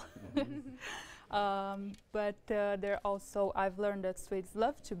as well. But there also, I've learned that Swedes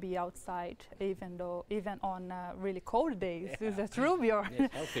love to be outside, even on really cold days. Is that true, Bjorn?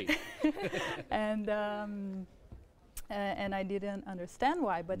 Yes, healthy. And I didn't understand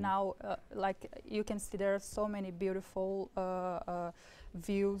why, but now, like you can see, there are so many beautiful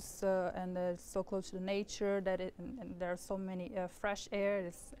views, and it's so close to nature that and there are so many fresh air.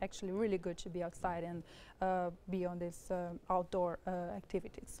 It's actually really good to be outside and be on this outdoor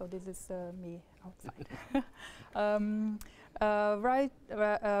activities. So this is me outside.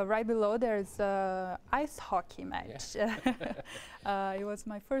 Right below there's ice hockey match. It was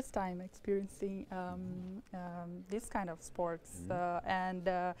my first time experiencing this kind of sports, and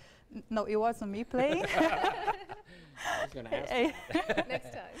no, it wasn't me playing. I was going to ask.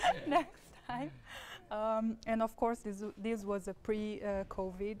 Next time. Next time. And of course, this was a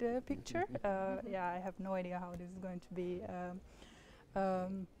pre-COVID picture. Yeah, I have no idea how this is going to be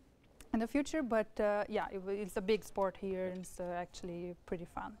in the future, but yeah, it's a big sport here, and it's actually pretty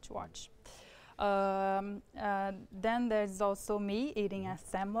fun to watch. Then there's also me eating a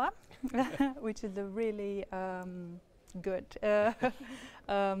semla, which is a really good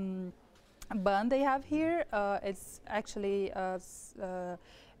bun they have here. It's actually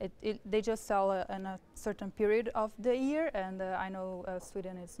they just sell in a certain period of the year, and I know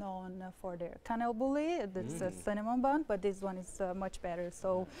Sweden is known for their kanelbully. That's a cinnamon bun, but this one is much better.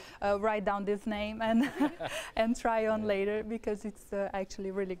 So write down this name and and try on later, because it's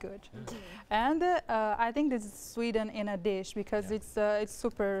actually really good. And I think this is Sweden in a dish, because it's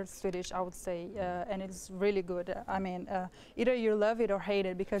super Swedish, I would say, and it's really good. I mean, either you love it or hate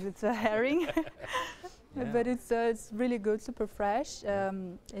it, because it's a herring. But it's really good, super fresh.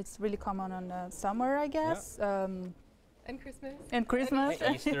 It's really common on summer, I guess. And Christmas. And Christmas.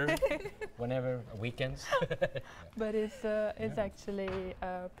 Easter, whenever, weekends. But it's actually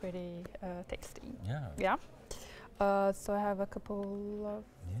pretty tasty. Yeah. So I have a couple of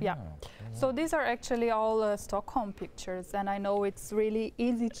So these are actually all Stockholm pictures, and I know it's really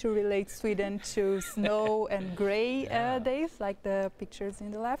easy to relate Sweden to snow and gray days, like the pictures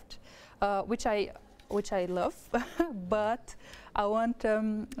in the left, which I love. But I want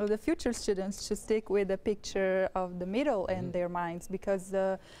the future students to stick with the picture of the middle in their minds, because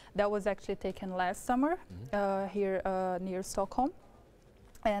that was actually taken last summer here near Stockholm.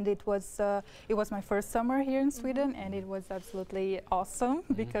 And it was my first summer here in Sweden, and it was absolutely awesome,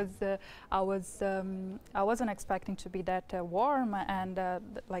 because I wasn't expecting to be that warm and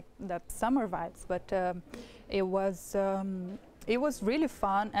like that summer vibes, but it was really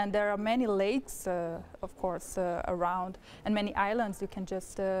fun, and there are many lakes, of course, around, and many islands. You can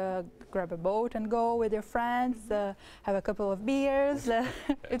just grab a boat and go with your friends, have a couple of beers.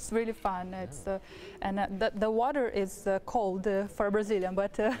 It's really fun. It's and the water is cold for a Brazilian,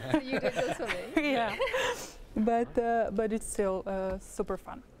 but You did go swimming. yeah, but it's still super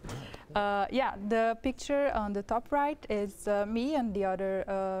fun. Yeah, the picture on the top right is me and the other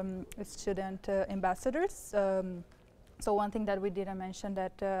student ambassadors. So one thing that we didn't mention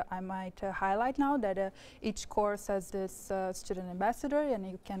that I might highlight now, that each course has this student ambassador, and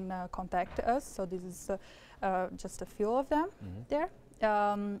you can contact us. So this is just a few of them there.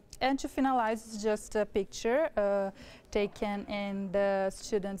 And to finalize, it's just a picture taken in the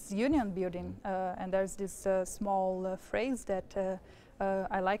Students' Union building. And there's this small phrase that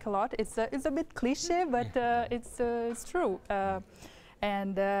I like a lot. It's a bit cliche, but it's true.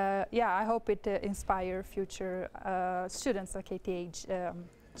 And yeah, I hope it inspire future students at KTH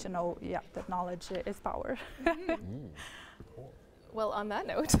to know, that knowledge is power. Well, on that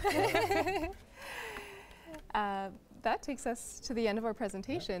note, that takes us to the end of our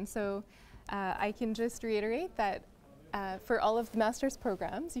presentation. So I can just reiterate that for all of the master's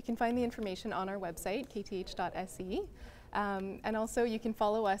programs, you can find the information on our website, kth.se. And also you can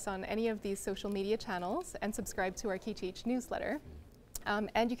follow us on any of these social media channels and subscribe to our KTH newsletter.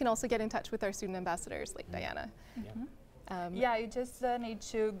 And you can also get in touch with our student ambassadors like Diana. Yeah, you just need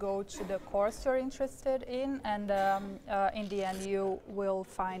to go to the course you're interested in, and in the end you will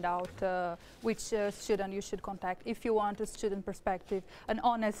find out which student you should contact if you want a student perspective, an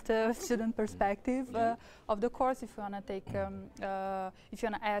honest student perspective of the course. If you want to take, if you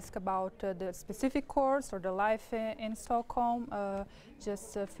want to ask about the specific course or the life in Stockholm,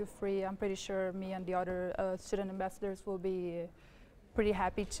 just feel free. I'm pretty sure me and the other student ambassadors will be pretty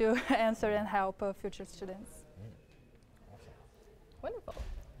happy to answer and help future students. Wonderful.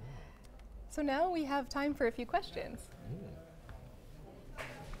 So now we have time for a few questions.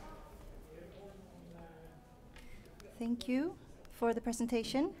 Thank you for the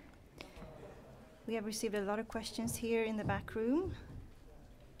presentation. We have received a lot of questions here in the back room.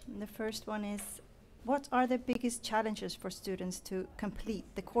 And the first one is, what are the biggest challenges for students to complete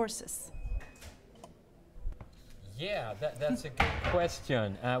the courses? Yeah, that's a good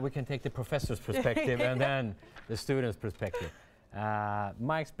question. We can take the professor's perspective and then the student's perspective.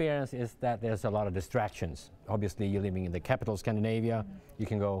 My experience is that there's a lot of distractions. Obviously, you're living in the capital Scandinavia. You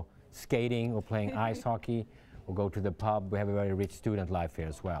can go skating or playing ice hockey or go to the pub. We have a very rich student life here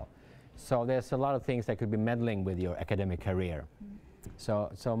as well. So there's a lot of things that could be meddling with your academic career.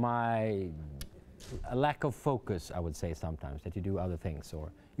 So a lack of focus, I would say sometimes, that you do other things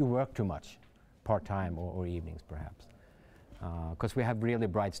or you work too much, part-time or evenings perhaps. Because we have really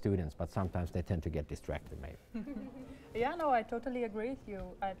bright students, but sometimes they tend to get distracted maybe. Yeah, no, I totally agree with you.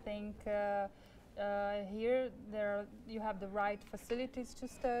 I think here you have the right facilities to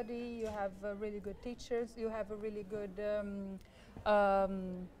study, you have really good teachers, you have a really good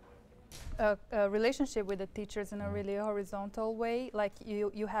relationship with the teachers in a really horizontal way. Like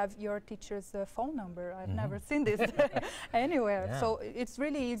you have your teacher's phone number. I've never seen this anywhere. Yeah. So it's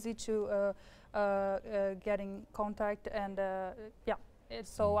really easy to get in contact and yeah.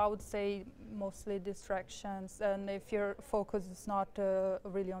 So I would say mostly distractions, and if your focus is not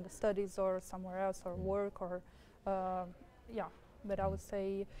really on the studies or somewhere else or work or yeah, but I would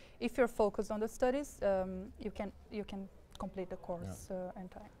say if you're focused on the studies, you can complete the course in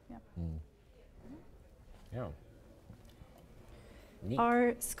time. Yeah. Yeah. Neat.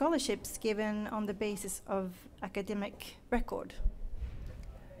 Are scholarships given on the basis of academic record?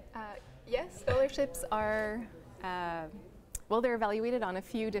 Yes, scholarships are, well, they're evaluated on a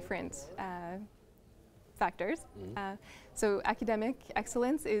few different factors. So academic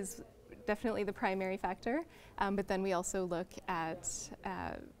excellence is definitely the primary factor, but then we also look at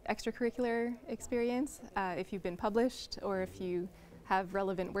extracurricular experience, if you've been published or if you have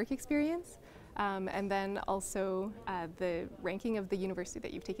relevant work experience, and then also the ranking of the university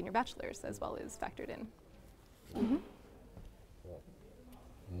that you've taken your bachelor's as well is factored in.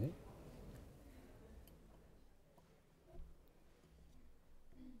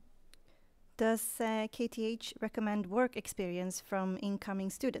 Does KTH recommend work experience from incoming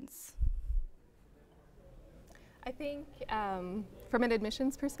students? I think from an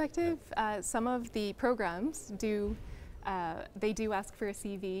admissions perspective, some of the programs they do ask for a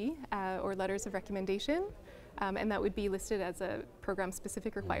CV or letters of recommendation, and that would be listed as a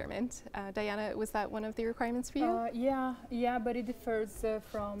program-specific requirement. Diana, was that one of the requirements for you? Yeah, but it differs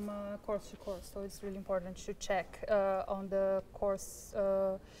from course to course, so it's really important to check on the course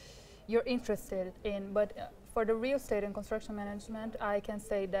you're interested in. But for the real estate and construction management, I can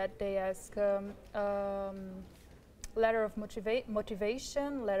say that they ask letter of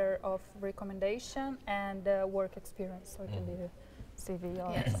motivation, letter of recommendation, and work experience. So it can be a CV.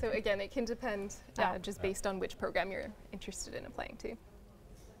 Or Yeah, so again, it can depend just based on which program you're interested in applying to.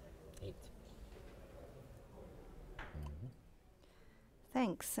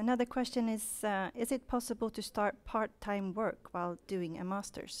 Thanks. Another question is it possible to start part-time work while doing a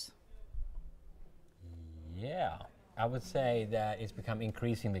master's? Yeah, I would say that it's become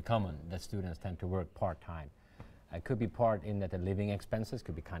increasingly common that students tend to work part-time. It could be part in that the living expenses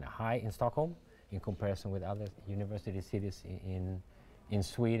could be kind of high in Stockholm in comparison with other university cities in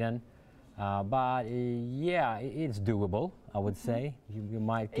Sweden. But yeah, it's doable, I would say. You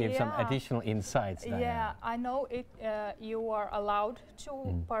might give some additional insights. Yeah, I know it. You are allowed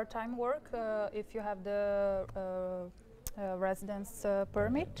to part-time work if you have the residence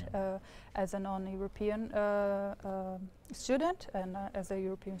permit as a non-European student, and as a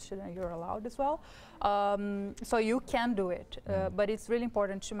European student you're allowed as well. So you can do it, but it's really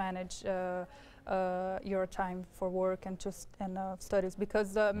important to manage your time for work and studies,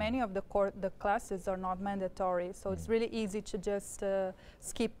 because many of the classes are not mandatory, so it's really easy to just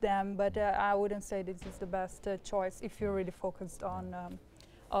skip them, but I wouldn't say this is the best choice if you're really focused on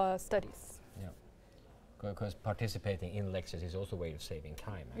studies. Because participating in lectures is also a way of saving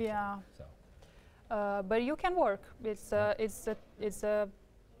time. Actually. Yeah. So. but you can work. It's a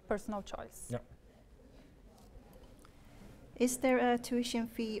personal choice. Yeah. Is there a tuition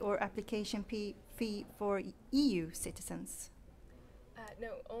fee or application fee for EU citizens? No,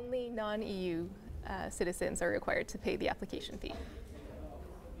 only non-EU citizens are required to pay the application fee.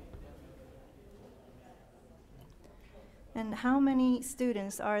 And how many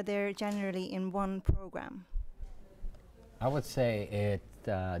students are there generally in one program? I would say it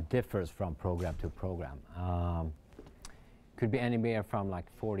differs from program to program. Could be anywhere from like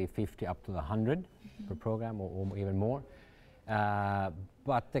 40, 50 up to 100 per program or even more.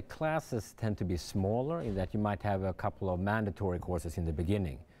 But the classes tend to be smaller in that you might have a couple of mandatory courses in the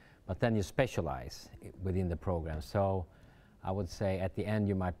beginning, but then you specialize within the program. So I would say at the end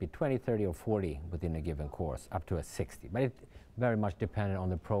you might be 20, 30 or 40 within a given course, up to a 60. But it very much dependent on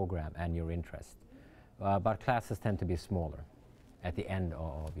the program and your interest. But classes tend to be smaller at the end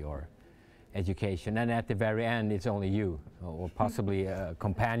of your education. And at the very end it's only you or possibly a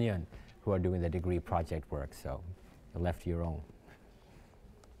companion who are doing the degree project work. So you're left to your own.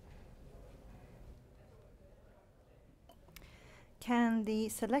 Can the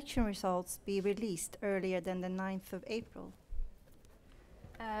selection results be released earlier than the 9th of April?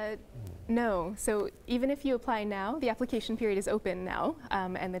 No. So even if you apply now, the application period is open now,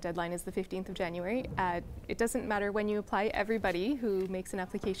 and the deadline is the 15th of January. It doesn't matter when you apply. Everybody who makes an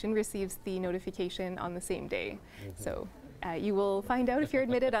application receives the notification on the same day. So you will find out if you're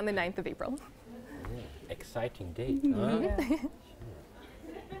admitted on the 9th of April. Exciting date.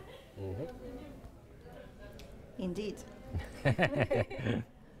 Indeed.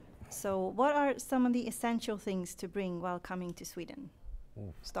 So what are some of the essential things to bring while coming to Sweden?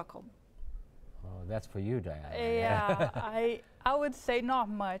 Stockholm. Oh, that's for you, Diana. Yeah, I would say not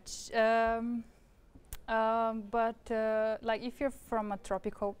much. But like if you're from a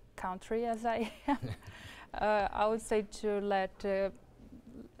tropical country, as I am, I would say to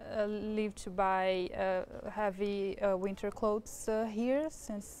leave to buy heavy winter clothes here,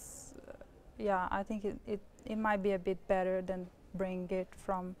 since yeah, I think it might be a bit better than bring it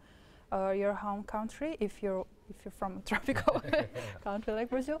from your home country if you're from a tropical country like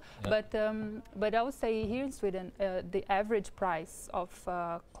Brazil. Yeah. But I would say here in Sweden, the average price of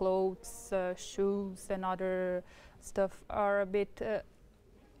clothes, shoes, and other stuff are a bit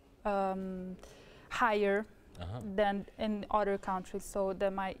higher than in other countries. So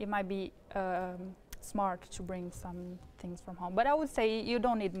it might be smart to bring some things from home. But I would say you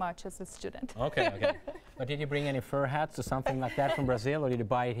don't need much as a student. Okay. But did you bring any fur hats or something like that from Brazil, or did you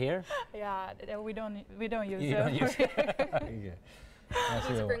buy it here? Yeah, we don't use You them. don't use it. Yeah.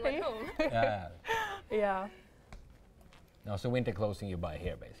 To bring one home. Yeah. No, so winter clothing you buy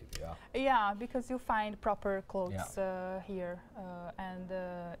here, basically. Yeah. Yeah, because you find proper clothes here, and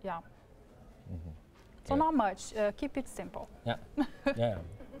yeah. So not much. Keep it simple. Yeah. Yeah.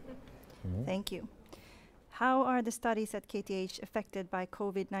 Thank you. How are the studies at KTH affected by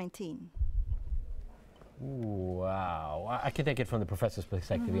COVID-19? Wow. I can take it from the professor's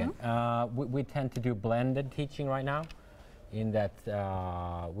perspective again. We tend to do blended teaching right now, in that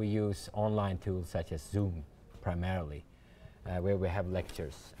we use online tools such as Zoom primarily, where we have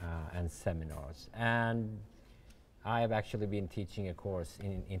lectures and seminars. And I have actually been teaching a course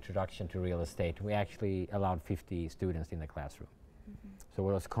in Introduction to Real Estate. We actually allowed 50 students in the classroom. So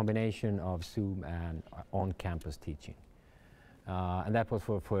it was a combination of Zoom and on-campus teaching. And that was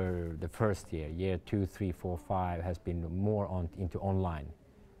for the first year. Year 2, 3, 4, 5 has been more into online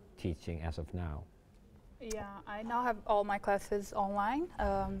teaching as of now. Yeah, I now have all my classes online.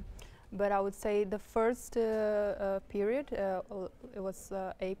 But I would say the first period, it was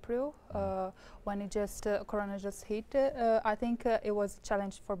April, when Corona just hit. I think it was a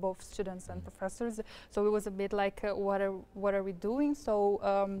challenge for both students and professors. So it was a bit like, what are we doing? So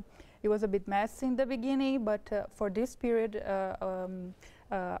it was a bit messy in the beginning, but for this period,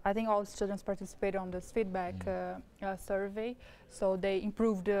 I think all students participated on this feedback survey. So they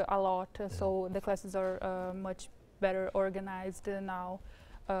improved a lot. So the classes are much better organized now.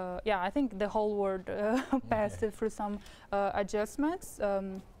 Yeah, I think the whole world passed through some adjustments,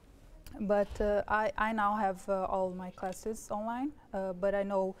 but I now have all my classes online, but I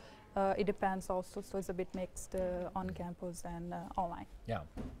know it depends also, so it's a bit mixed on campus and online. Yeah,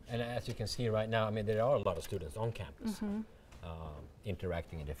 and as you can see right now, I mean, there are a lot of students on campus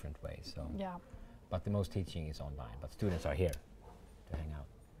interacting in different ways. So, yeah. But the most teaching is online, but students are here to hang out.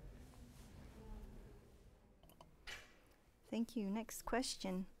 Thank you. Next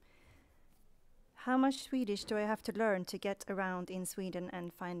question. How much Swedish do I have to learn to get around in Sweden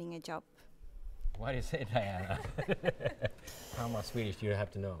and finding a job? What do you say, Diana? How much Swedish do you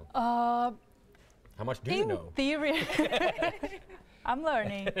have to know? How much do you know? In theory, I'm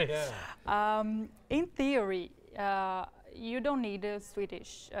learning. Yeah. In theory, you don't need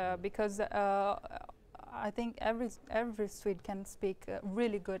Swedish because I think every Swede can speak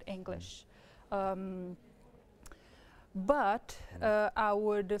really good English. But I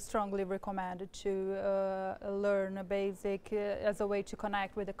would strongly recommend to learn a basic as a way to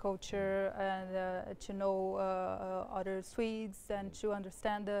connect with the culture and to know other Swedes and to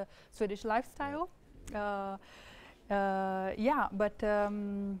understand the Swedish lifestyle. Yeah, but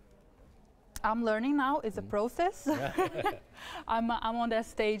I'm learning now. It's a process. I'm on that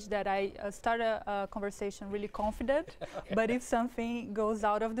stage that I start a conversation really confident, but if something goes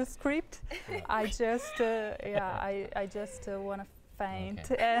out of the script, I just I just want to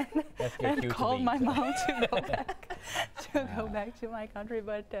faint and call my mom to go back go back to my country.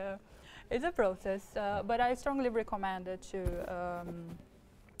 But it's a process. But I strongly recommend it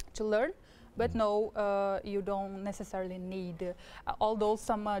to learn. But no, you don't necessarily need, although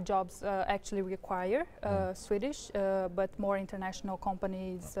some jobs actually require Swedish, but more international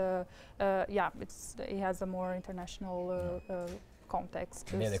companies, yeah, it has a more international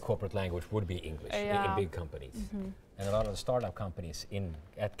context. Yeah, the corporate language would be English in big companies. And a lot of the startup companies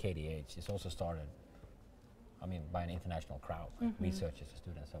at KTH is also started, I mean, by an international crowd, like researchers and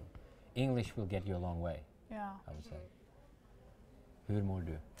students. So English will get you a long way, I would say. Hur mår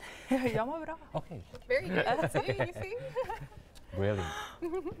du? Jag mår bra. Okay. Very good. See, you see? Brilliant.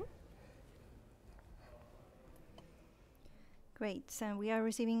 Great. So we are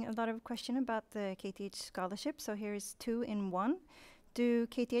receiving a lot of questions about the KTH scholarship. So here is 2 in 1. Do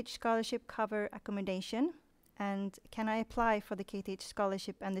KTH scholarship cover accommodation? And can I apply for the KTH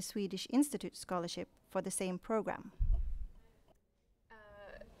scholarship and the Swedish Institute scholarship for the same program?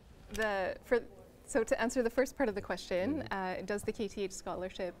 So to answer the first part of the question, does the KTH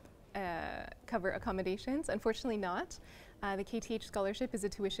scholarship cover accommodations? Unfortunately not. The KTH scholarship is a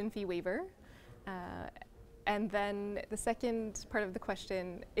tuition fee waiver. And then the second part of the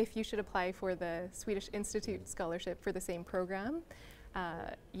question, if you should apply for the Swedish Institute scholarship for the same program,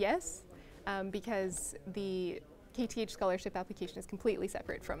 yes, because the KTH scholarship application is completely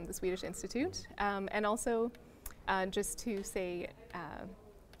separate from the Swedish Institute. And also, just to say,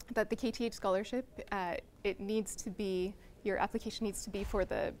 that the KTH scholarship, it needs to be, your application needs to be for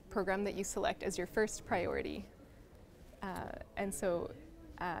the program that you select as your first priority. And so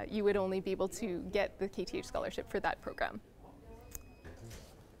you would only be able to get the KTH scholarship for that program.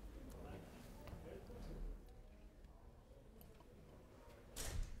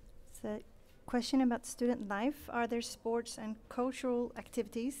 So, question about student life. Are there sports and cultural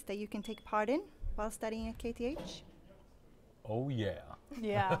activities that you can take part in while studying at KTH? Oh yeah.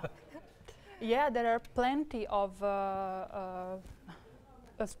 Yeah. Yeah, there are plenty of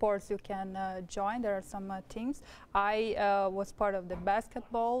sports you can join. There are some teams. I was part of the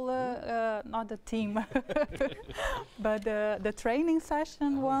basketball, not the team, but the training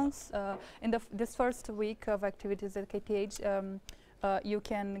session once. In this first week of activities at KTH, you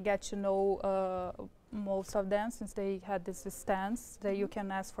can get to know most of them, since they had this stance that you can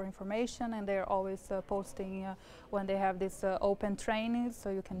ask for information, and they're always posting when they have this open training, so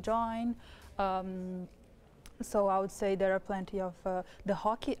you can join. So I would say there are plenty of the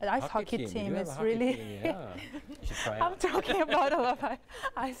ice hockey team is really. Team, yeah. You should try I'm out. talking about a lot of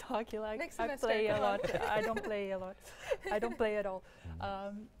ice hockey. Like Next I semester, play a come lot. I don't play a lot. I don't play at all.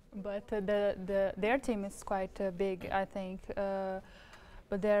 But their team is quite big, I think.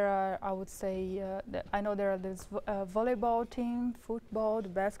 But there are, I would say, I know there are this volleyball team, football, the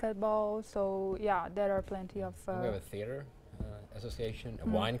basketball. So yeah, there are plenty of. We have a theater association, a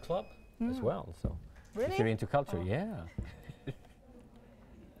wine club as well. So Really? if you're into culture, yeah.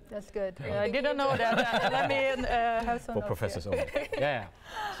 That's good. I didn't know that. Let me have some For notes professors here. only. Yeah.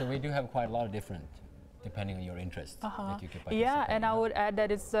 So we do have quite a lot of different, depending on your interests, that you can participate Yeah, and in. I would add that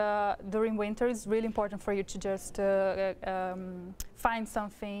it's during winter it's really important for you to just find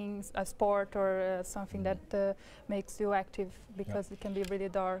something, a sport or something that makes you active, because it can be really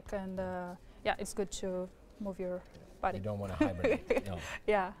dark, and yeah, it's good to move your body. You don't want to hibernate. No.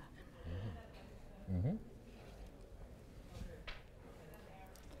 Yeah.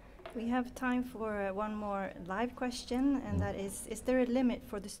 We have time for one more live question, and that is there a limit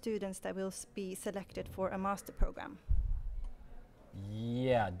for the students that will be selected for a master program?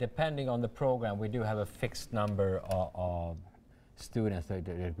 Yeah, depending on the program, we do have a fixed number of students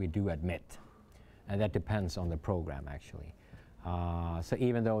that we do admit, and that depends on the program actually. So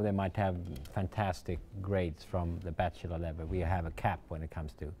even though they might have fantastic grades from the bachelor level, we have a cap when it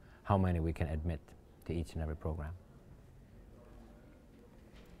comes to how many we can admit to each and every program.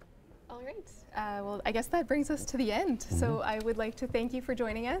 All right. Well, I guess that brings us to the end. So I would like to thank you for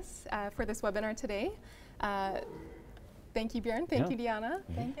joining us for this webinar today. Thank you, Björn. Thank you, Diana.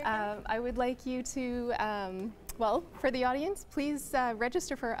 Thank you. I would like you to, well, for the audience, please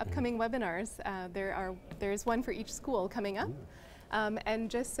register for upcoming webinars. There's one for each school coming up. And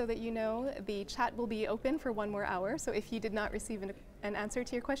just so that you know, the chat will be open for 1 more hour. So if you did not receive an answer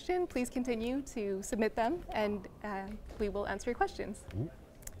to your question, please continue to submit them, and we will answer your questions.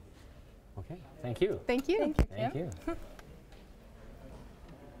 Okay, thank you. Thank you. Thank you. Thank you.